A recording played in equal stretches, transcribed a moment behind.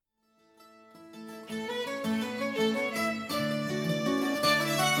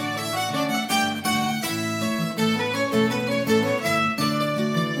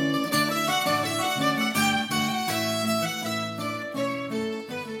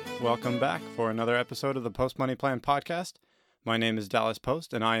Welcome back for another episode of the Post Money Plan podcast. My name is Dallas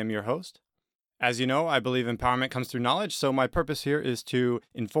Post, and I am your host. As you know, I believe empowerment comes through knowledge, so my purpose here is to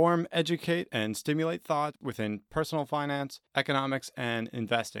inform, educate, and stimulate thought within personal finance, economics, and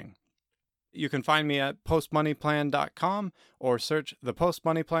investing. You can find me at postmoneyplan.com or search the Post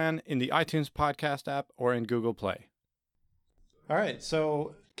Money Plan in the iTunes podcast app or in Google Play. All right,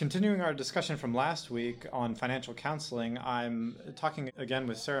 so continuing our discussion from last week on financial counseling, I'm talking again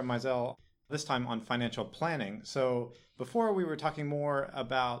with Sarah Mizell, this time on financial planning. So before we were talking more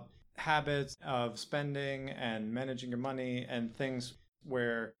about habits of spending and managing your money and things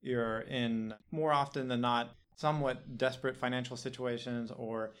where you're in, more often than not, somewhat desperate financial situations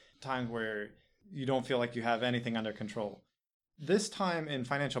or times where you don't feel like you have anything under control. This time in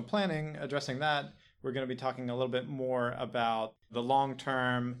financial planning, addressing that, we're going to be talking a little bit more about the long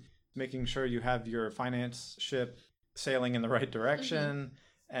term, making sure you have your finance ship sailing in the right direction,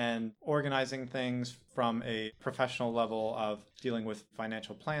 and organizing things from a professional level of dealing with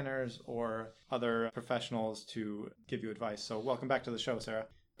financial planners or other professionals to give you advice. So welcome back to the show, Sarah.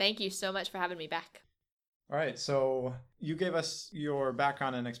 Thank you so much for having me back. All right, so you gave us your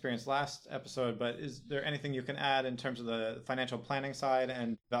background and experience last episode, but is there anything you can add in terms of the financial planning side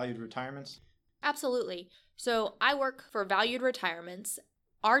and valued retirements? Absolutely. So I work for Valued Retirements.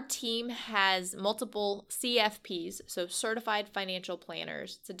 Our team has multiple CFPs, so Certified Financial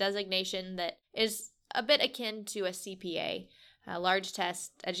Planners. It's a designation that is a bit akin to a CPA, a large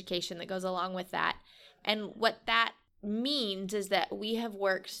test education that goes along with that. And what that means is that we have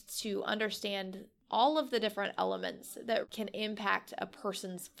worked to understand all of the different elements that can impact a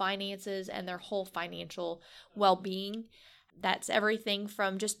person's finances and their whole financial well-being. That's everything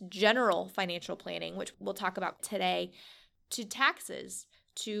from just general financial planning, which we'll talk about today, to taxes,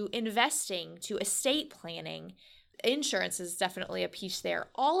 to investing, to estate planning. Insurance is definitely a piece there.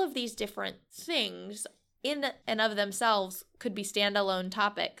 All of these different things in and of themselves could be standalone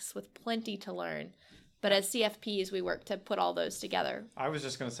topics with plenty to learn. But as CFPs, we work to put all those together. I was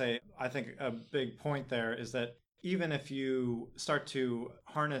just going to say, I think a big point there is that even if you start to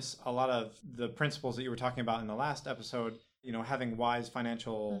harness a lot of the principles that you were talking about in the last episode, you know, having wise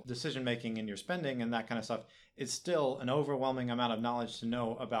financial decision-making in your spending and that kind of stuff, it's still an overwhelming amount of knowledge to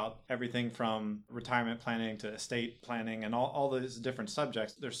know about everything from retirement planning to estate planning and all those different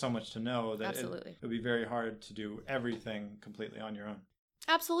subjects. There's so much to know that it would be very hard to do everything completely on your own.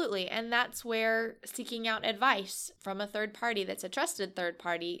 Absolutely. And that's where seeking out advice from a third party that's a trusted third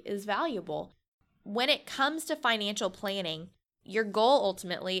party is valuable. When it comes to financial planning, your goal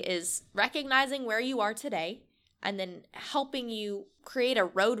ultimately is recognizing where you are today and then helping you create a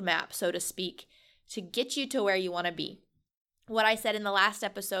roadmap, so to speak, to get you to where you want to be. What I said in the last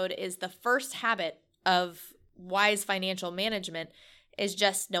episode is the first habit of wise financial management is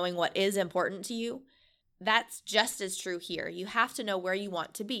just knowing what is important to you. That's just as true here. You have to know where you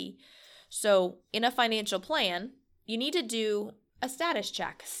want to be. So in a financial plan, you need to do a status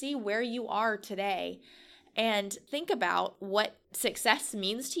check, see where you are today, and think about what success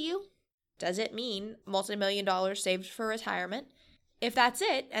means to you. Does it mean multi-million dollars saved for retirement? If that's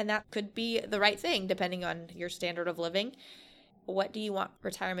it, and that could be the right thing depending on your standard of living, what do you want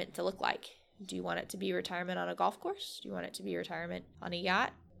retirement to look like? Do you want it to be retirement on a golf course? Do you want it to be retirement on a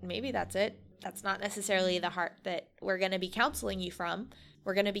yacht? Maybe that's it. That's not necessarily the heart that we're going to be counseling you from.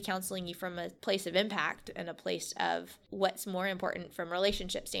 We're going to be counseling you from a place of impact and a place of what's more important from a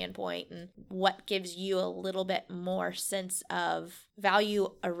relationship standpoint and what gives you a little bit more sense of value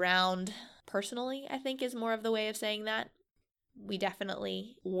around personally, I think is more of the way of saying that. We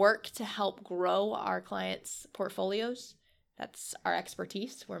definitely work to help grow our clients' portfolios. That's our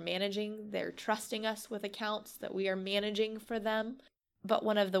expertise. We're managing. They're trusting us with accounts that we are managing for them. But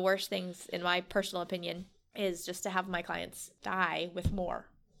one of the worst things, in my personal opinion, is just to have my clients die with more.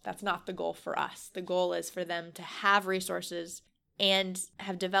 That's not the goal for us. The goal is for them to have resources and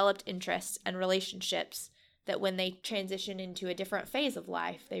have developed interests and relationships that when they transition into a different phase of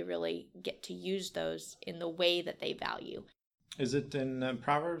life, they really get to use those in the way that they value. Is it in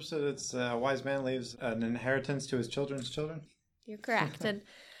Proverbs that it's a wise man leaves an inheritance to his children's children? You're correct. And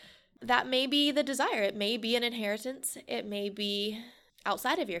that may be the desire. It may be an inheritance. It may be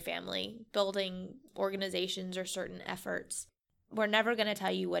outside of your family, building organizations or certain efforts. We're never going to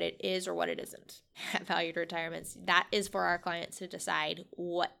tell you what it is or what it isn't at Valued Retirements. That is for our clients to decide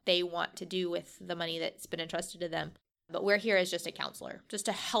what they want to do with the money that's been entrusted to them. But we're here as just a counselor, just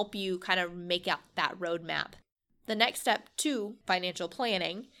to help you kind of make out that roadmap. The next step to financial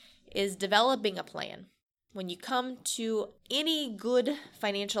planning is developing a plan. When you come to any good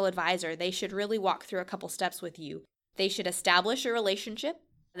financial advisor, they should really walk through a couple steps with you. They should establish a relationship.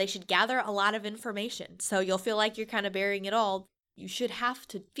 They should gather a lot of information. So you'll feel like you're kind of burying it all. You should have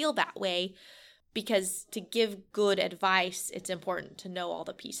to feel that way because to give good advice, it's important to know all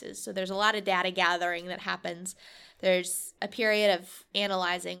the pieces. So there's a lot of data gathering that happens. There's a period of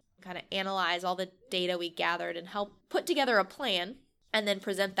analyzing, kind of analyze all the data we gathered and help put together a plan and then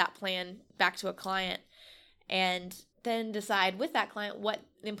present that plan back to a client and then decide with that client what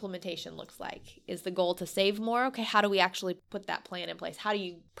implementation looks like. Is the goal to save more? Okay, how do we actually put that plan in place? How do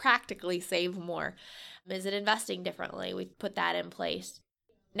you practically save more? Is it investing differently? We put that in place.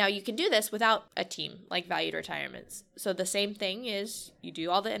 Now, you can do this without a team like Valued Retirements. So the same thing is you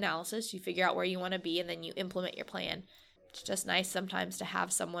do all the analysis, you figure out where you want to be, and then you implement your plan. It's just nice sometimes to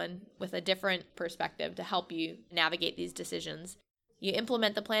have someone with a different perspective to help you navigate these decisions. You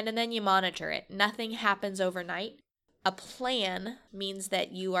implement the plan and then you monitor it. Nothing happens overnight. A plan means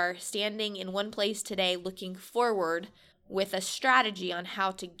that you are standing in one place today looking forward with a strategy on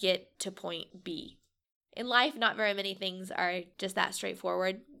how to get to point B. In life, not very many things are just that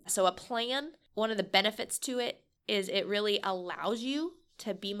straightforward. So a plan, one of the benefits to it is it really allows you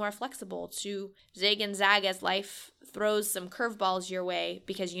to be more flexible, to zig and zag as life throws some curveballs your way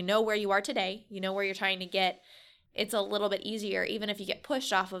because you know where you are today, you know where you're trying to get. It's a little bit easier, even if you get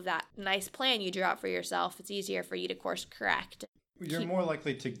pushed off of that nice plan you drew out for yourself, it's easier for you to course correct. You're more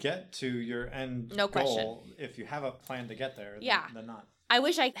likely to get to your end goal if you have a plan to get there than not. I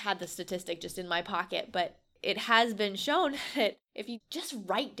wish I had the statistic just in my pocket, but it has been shown that if you just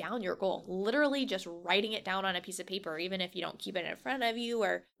write down your goal, literally just writing it down on a piece of paper, even if you don't keep it in front of you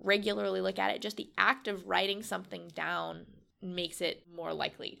or regularly look at it, just the act of writing something down makes it more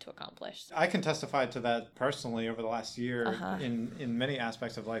likely to accomplish. I can testify to that personally over the last year in many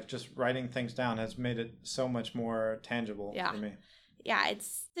aspects of life. Just writing things down has made it so much more tangible for me. Yeah,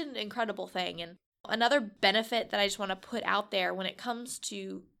 it's an incredible thing. And another benefit that I just want to put out there when it comes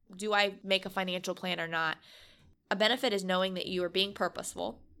to do I make a financial plan or not, a benefit is knowing that you are being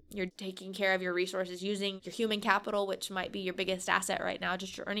purposeful. You're taking care of your resources, using your human capital, which might be your biggest asset right now,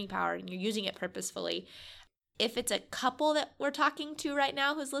 just your earning power, and you're using it purposefully. If it's a couple that we're talking to right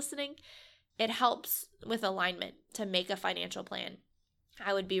now who's listening, it helps with alignment to make a financial plan.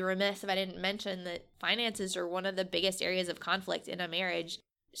 I would be remiss if I didn't mention that finances are one of the biggest areas of conflict in a marriage.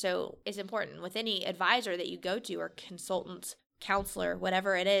 So it's important with any advisor that you go to or consultant, counselor,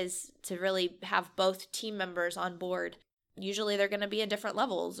 whatever it is, to really have both team members on board. Usually they're going to be at different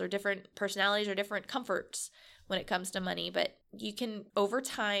levels or different personalities or different comforts when it comes to money, but you can, over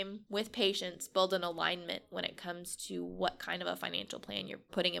time, with patience, build an alignment when it comes to what kind of a financial plan you're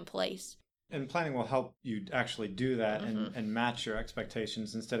putting in place. And planning will help you actually do that and match your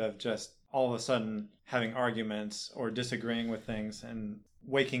expectations instead of just all of a sudden having arguments or disagreeing with things and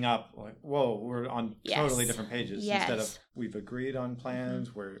waking up like, whoa, we're on totally different pages. Instead of we've agreed on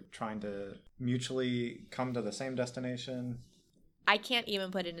plans, we're trying to mutually come to the same destination. I can't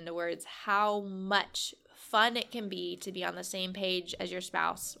even put it into words how much fun it can be to be on the same page as your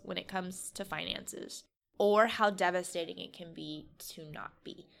spouse when it comes to finances, or how devastating it can be to not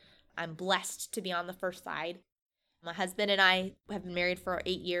be. I'm blessed to be on the first side. My husband and I have been married for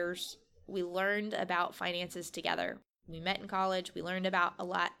 8 years. We learned about finances together. We met in college. We learned about a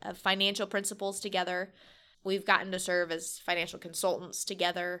lot of financial principles together. We've gotten to serve as financial consultants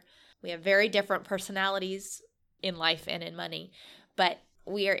together. We have very different personalities in life and in money, but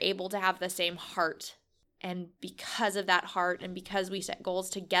we are able to have the same heart. And because of that heart and because we set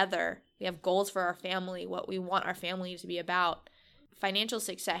goals together, we have goals for our family, what we want our family to be about. Financial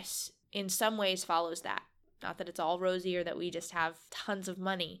success in some ways follows that. Not that it's all rosy or that we just have tons of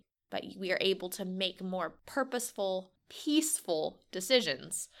money, but we are able to make more purposeful, peaceful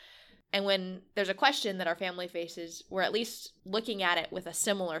decisions. And when there's a question that our family faces, we're at least looking at it with a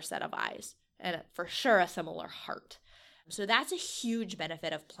similar set of eyes and for sure a similar heart. So that's a huge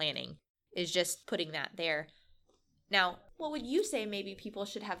benefit of planning, is just putting that there. Now, what would you say maybe people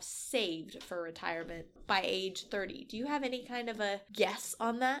should have saved for retirement by age 30? Do you have any kind of a guess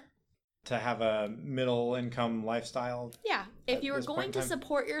on that? To have a middle income lifestyle? Yeah. If you were going to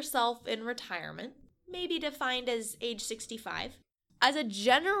support yourself in retirement, maybe defined as age 65, as a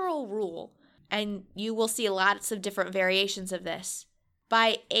general rule, and you will see lots of different variations of this,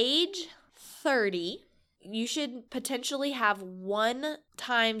 by age 30, you should potentially have 1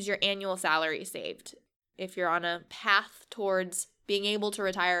 times your annual salary saved if you're on a path towards being able to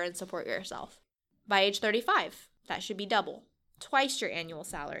retire and support yourself. By age 35, that should be double, twice your annual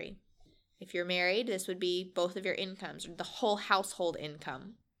salary. If you're married, this would be both of your incomes, or the whole household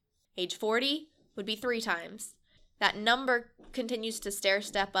income. Age 40 would be 3 times. That number continues to stair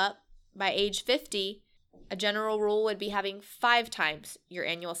step up. By age 50, A general rule would be having 5 times your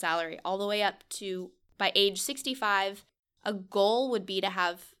annual salary, all the way up to, by age 65, a goal would be to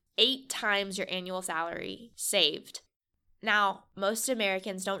have 8 times your annual salary saved. Now, most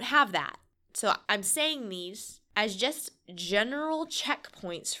Americans don't have that. So I'm saying these as just general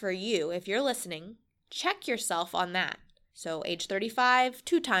checkpoints for you. If you're listening, check yourself on that. So age 35,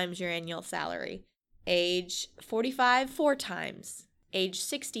 2 times your annual salary. Age 45, 4 times. Age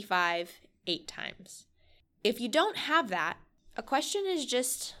 65, 8 times. If you don't have that, a question is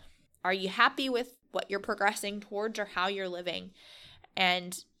just, are you happy with what you're progressing towards or how you're living?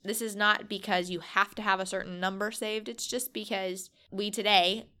 And this is not because you have to have a certain number saved. It's just because we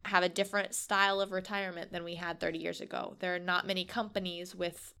today have a different style of retirement than we had 30 years ago. There are not many companies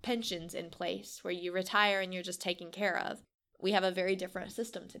with pensions in place where you retire and you're just taken care of. We have a very different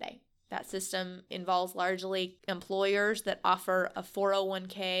system today. That system involves largely employers that offer a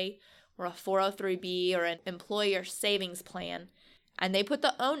 401k or a 403b or an employer savings plan, and they put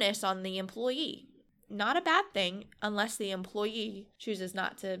the onus on the employee. Not a bad thing unless the employee chooses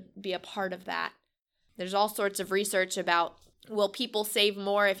not to be a part of that. There's all sorts of research about, will people save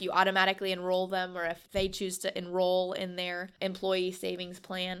more if you automatically enroll them or if they choose to enroll in their employee savings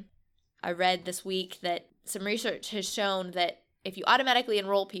plan? I read this week that some research has shown that if you automatically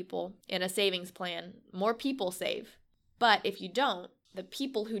enroll people in a savings plan, more people save. But if you don't, the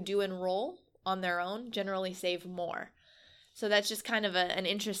people who do enroll on their own generally save more. So that's just kind of an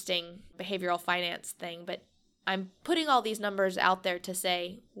interesting behavioral finance thing. But I'm putting all these numbers out there to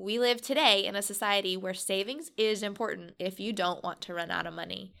say we live today in a society where savings is important if you don't want to run out of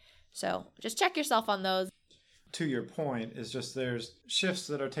money. So just check yourself on those. To your point, is just there's shifts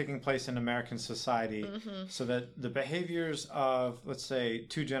that are taking place in American society so that the behaviors of, let's say,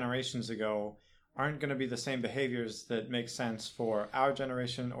 2 generations ago aren't going to be the same behaviors that make sense for our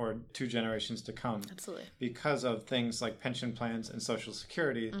generation or 2 generations to come. Absolutely. Because of things like pension plans and Social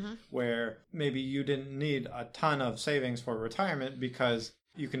Security, where maybe you didn't need a ton of savings for retirement because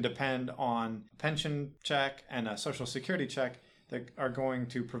you can depend on a pension check and a Social Security check that are going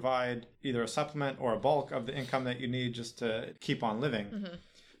to provide either a supplement or a bulk of the income that you need just to keep on living.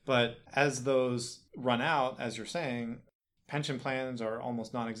 But as those run out, as you're saying, pension plans are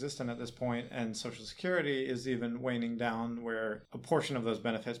almost non-existent at this point, and Social Security is even waning down, where a portion of those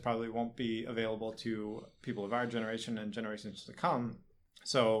benefits probably won't be available to people of our generation and generations to come.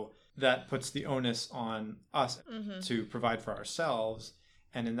 So that puts the onus on us to provide for ourselves.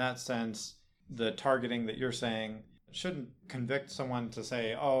 And in that sense, the targeting that you're saying shouldn't convict someone to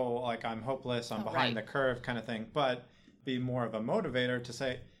say, oh, like I'm hopeless, I'm behind the curve kind of thing, but be more of a motivator to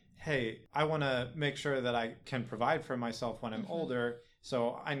say, hey, I want to make sure that I can provide for myself when I'm older,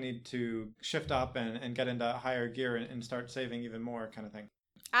 so I need to shift up and get into higher gear and start saving even more kind of thing.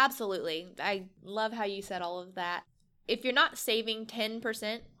 Absolutely. I love how you said all of that. If you're not saving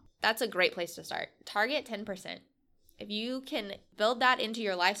 10%, that's a great place to start. Target 10%. If you can build that into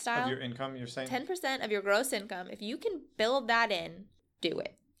your lifestyle. Of your income, you're saying? 10% of your gross income. If you can build that in, do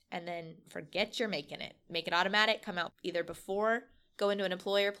it. And then forget you're making it. Make it automatic. Come out either before, go into an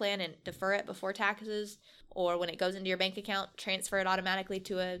employer plan and defer it before taxes, or when it goes into your bank account, transfer it automatically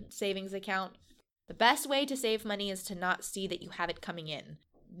to a savings account. The best way to save money is to not see that you have it coming in.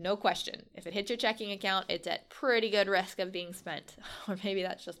 No question. If it hits your checking account, it's at pretty good risk of being spent. Or maybe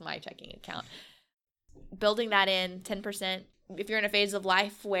that's just my checking account. Building that in, 10%. If you're in a phase of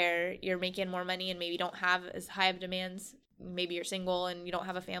life where you're making more money and maybe don't have as high of demands, maybe you're single and you don't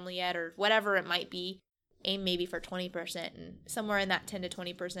have a family yet, or whatever it might be, aim maybe for 20%. And somewhere in that 10 to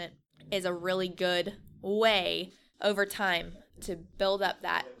 20% is a really good way over time to build up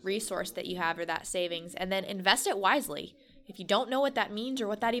that resource that you have or that savings, and then invest it wisely. If you don't know what that means or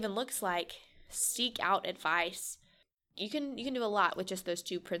what that even looks like, seek out advice. You can do a lot with just those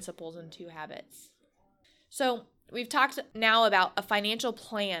 2 principles and 2 habits. So we've talked now about a financial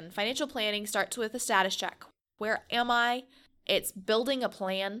plan. Financial planning starts with a status check. Where am I? It's building a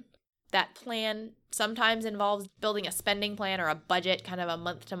plan. That plan sometimes involves building a spending plan or a budget, kind of a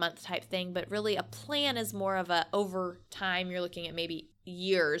month-to-month type thing. But really a plan is more of a over time. You're looking at maybe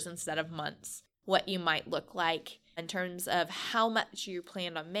years instead of months. What you might look like in terms of how much you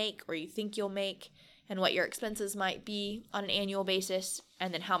plan to make or you think you'll make, and what your expenses might be on an annual basis,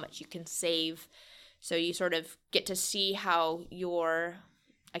 and then how much you can save. So you sort of get to see how your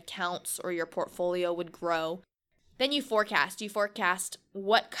accounts or your portfolio would grow. Then you forecast. You forecast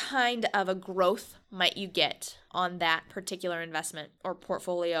what kind of a growth might you get on that particular investment or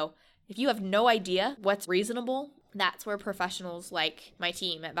portfolio. If you have no idea what's reasonable, that's where professionals like my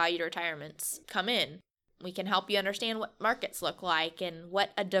team at Valued Retirements come in. We can help you understand what markets look like and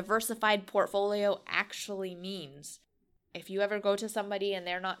what a diversified portfolio actually means. If you ever go to somebody and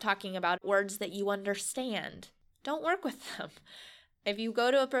they're not talking about words that you understand, don't work with them. If you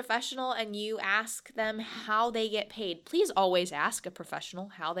go to a professional and you ask them how they get paid, please always ask a professional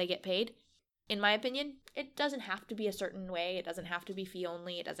how they get paid. In my opinion, it doesn't have to be a certain way. It doesn't have to be fee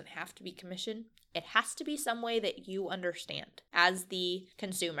only. It doesn't have to be commission. It has to be some way that you understand as the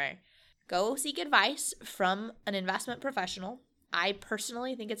consumer. Go seek advice from an investment professional. I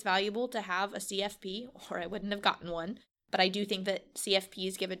personally think it's valuable to have a CFP, or I wouldn't have gotten one. But I do think that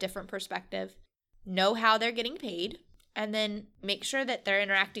CFPs give a different perspective. Know how they're getting paid, and then make sure that they're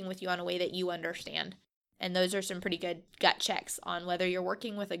interacting with you on a way that you understand. And those are some pretty good gut checks on whether you're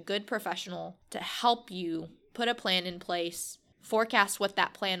working with a good professional to help you put a plan in place, forecast what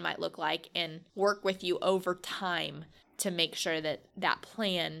that plan might look like, and work with you over time to make sure that that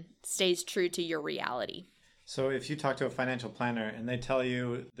plan stays true to your reality. So if you talk to a financial planner and they tell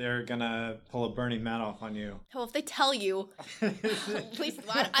you they're going to pull a Bernie Madoff on you. Well, if they tell you, please,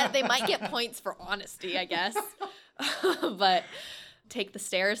 they might get points for honesty, I guess. But take the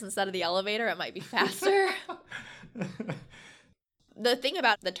stairs instead of the elevator, it might be faster. The thing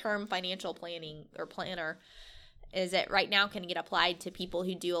about the term financial planning or planner is that right now can get applied to people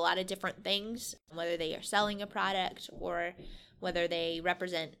who do a lot of different things, whether they are selling a product or whether they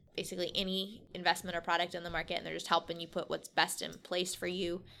represent basically any investment or product in the market and they're just helping you put what's best in place for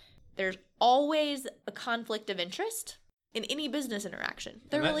you. There's always a conflict of interest in any business interaction.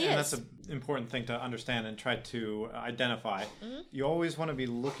 There really is. And that's an important thing to understand and try to identify. Mm-hmm. You always want to be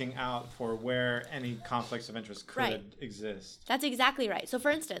looking out for where any conflicts of interest could exist. That's exactly right. So for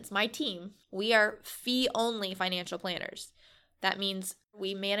instance, my team, we are fee-only financial planners. That means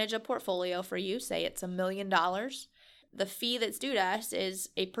we manage a portfolio for you. Say it's $1 million. The fee that's due to us is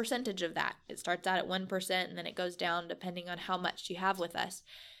a percentage of that. It starts out at 1% and then it goes down depending on how much you have with us.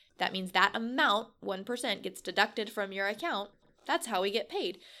 That means that amount, 1%, gets deducted from your account. That's how we get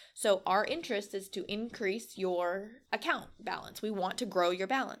paid. So our interest is to increase your account balance. We want to grow your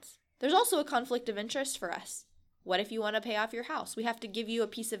balance. There's also a conflict of interest for us. What if you want to pay off your house? We have to give you a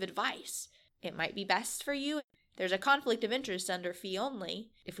piece of advice. It might be best for you. There's a conflict of interest under fee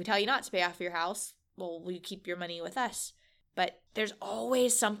only. If we tell you not to pay off your house, well, will you keep your money with us? But there's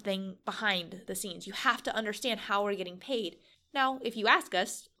always something behind the scenes. You have to understand how we're getting paid. Now, if you ask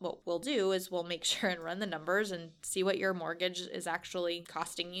us, what we'll do is we'll make sure and run the numbers and see what your mortgage is actually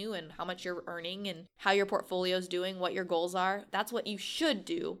costing you and how much you're earning and how your portfolio is doing, what your goals are. That's what you should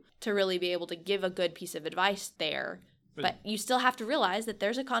do to really be able to give a good piece of advice there. But you still have to realize that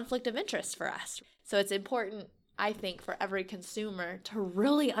there's a conflict of interest for us. So it's important, I think, for every consumer to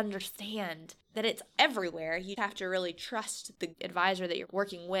really understand that it's everywhere. You have to really trust the advisor that you're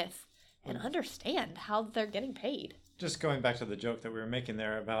working with and understand how they're getting paid. Just going back to the joke that we were making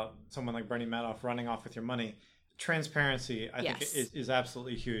there about someone like Bernie Madoff running off with your money, transparency, I think, is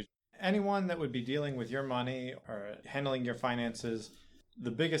absolutely huge. Anyone that would be dealing with your money or handling your finances, the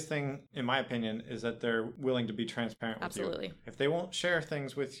biggest thing, in my opinion, is that they're willing to be transparent with you. Absolutely. If they won't share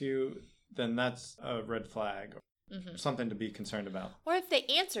things with you, then that's a red flag. Something to be concerned about. Or if they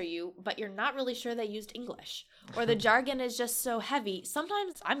answer you, but you're not really sure they used English, or the jargon is just so heavy.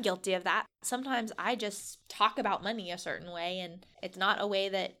 Sometimes I'm guilty of that. Sometimes I just talk about money a certain way, and it's not a way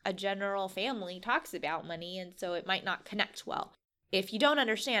that a general family talks about money, and so it might not connect well. If you don't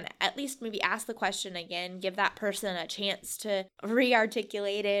understand, at least maybe ask the question again, give that person a chance to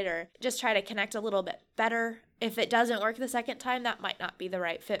re-articulate it, or just try to connect a little bit better. If it doesn't work the second time, that might not be the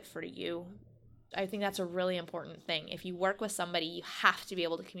right fit for you. I think that's a really important thing. If you work with somebody, you have to be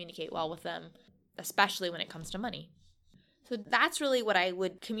able to communicate well with them, especially when it comes to money. So that's really what I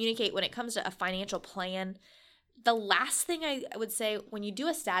would communicate when it comes to a financial plan. The last thing I would say, when you do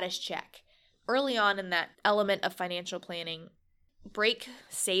a status check, early on in that element of financial planning, break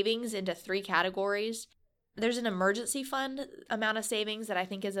savings into 3 categories. There's an emergency fund amount of savings that I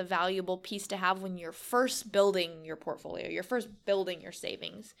think is a valuable piece to have when you're first building your portfolio, you're first building your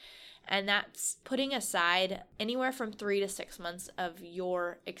savings. And that's putting aside anywhere from 3 to 6 months of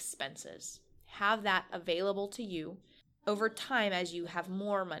your expenses. Have that available to you. Over time, as you have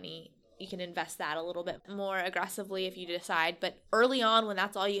more money, you can invest that a little bit more aggressively if you decide. But early on, when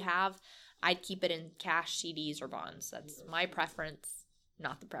that's all you have, I'd keep it in cash, CDs, or bonds. That's my preference,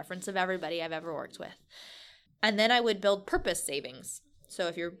 not the preference of everybody I've ever worked with. And then I would build purpose savings. So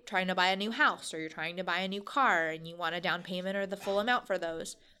if you're trying to buy a new house or you're trying to buy a new car and you want a down payment or the full amount for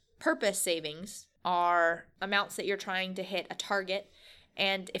those, purpose savings are amounts that you're trying to hit a target,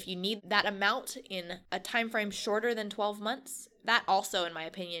 And if you need that amount in a time frame shorter than 12 months, that also, in my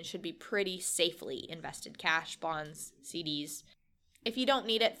opinion, should be pretty safely invested cash, bonds, CDs. If you don't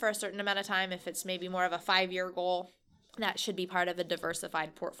need it for a certain amount of time, if it's maybe more of a 5-year goal, that should be part of a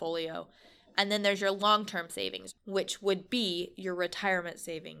diversified portfolio. And then there's your long-term savings, which would be your retirement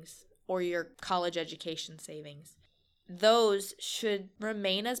savings or your college education savings. Those should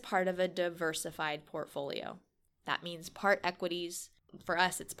remain as part of a diversified portfolio. That means part equities. For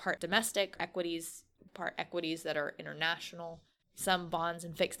us, it's part domestic equities, part equities that are international, some bonds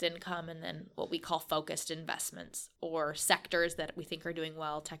and fixed income, and then what we call focused investments or sectors that we think are doing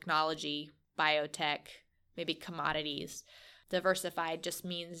well, technology, biotech, maybe commodities. Diversified just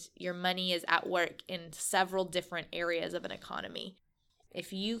means your money is at work in several different areas of an economy.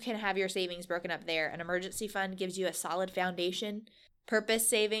 If you can have your savings broken up there, an emergency fund gives you a solid foundation. Purpose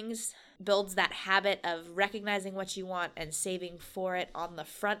savings builds that habit of recognizing what you want and saving for it on the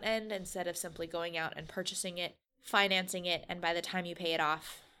front end instead of simply going out and purchasing it, financing it, and by the time you pay it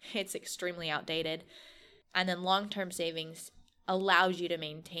off, it's extremely outdated. And then long-term savings allows you to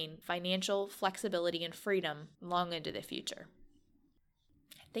maintain financial flexibility and freedom long into the future.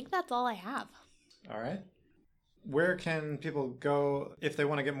 I think that's all I have. All right. Where can people go if they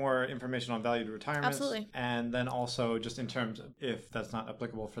want to get more information on valued retirements? Absolutely. And then also just in terms of if that's not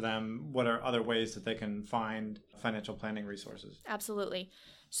applicable for them, what are other ways that they can find financial planning resources? Absolutely.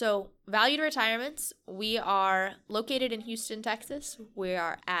 So Valued Retirements, we are located in Houston, Texas. We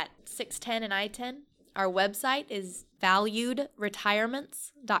are at 610 and I-10. Our website is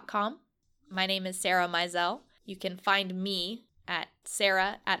valuedretirements.com. My name is Sarah Mizell. You can find me at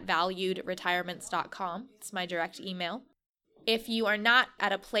sarah@valuedretirements.com. It's my direct email. If you are not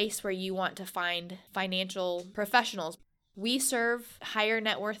at a place where you want to find financial professionals, we serve higher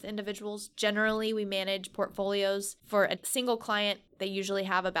net worth individuals. Generally, we manage portfolios for a single client. They usually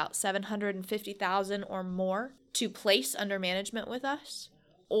have about $750,000 or more to place under management with us.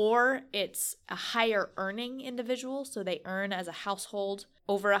 Or it's a higher earning individual, so they earn as a household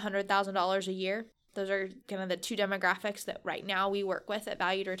over $100,000 a year. Those are kind of the two demographics that right now we work with at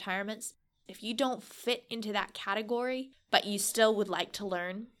Valued Retirements. If you don't fit into that category, but you still would like to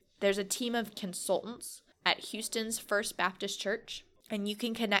learn, there's a team of consultants at Houston's First Baptist Church, and you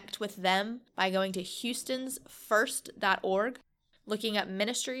can connect with them by going to houstonsfirst.org, looking up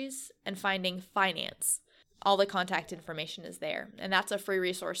ministries, and finding finance. All the contact information is there, and that's a free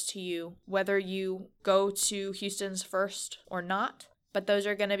resource to you, whether you go to Houston's First or not. But those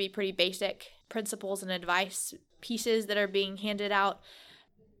are going to be pretty basic principles and advice pieces that are being handed out.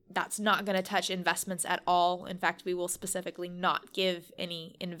 That's not going to touch investments at all. In fact, we will specifically not give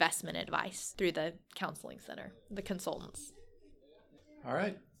any investment advice through the counseling center, the consultants. All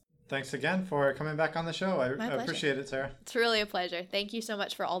right. Thanks again for coming back on the show. I pleasure. appreciate it, Sarah. It's really a pleasure. Thank you so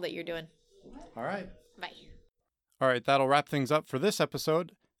much for all that you're doing. All right. Bye. All right, that'll wrap things up for this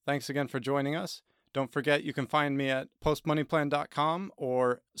episode. Thanks again for joining us. Don't forget, you can find me at postmoneyplan.com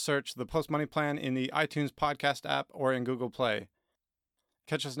or search the Post Money Plan in the iTunes podcast app or in Google Play.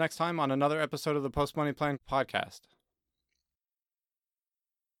 Catch us next time on another episode of the Post Money Plan podcast.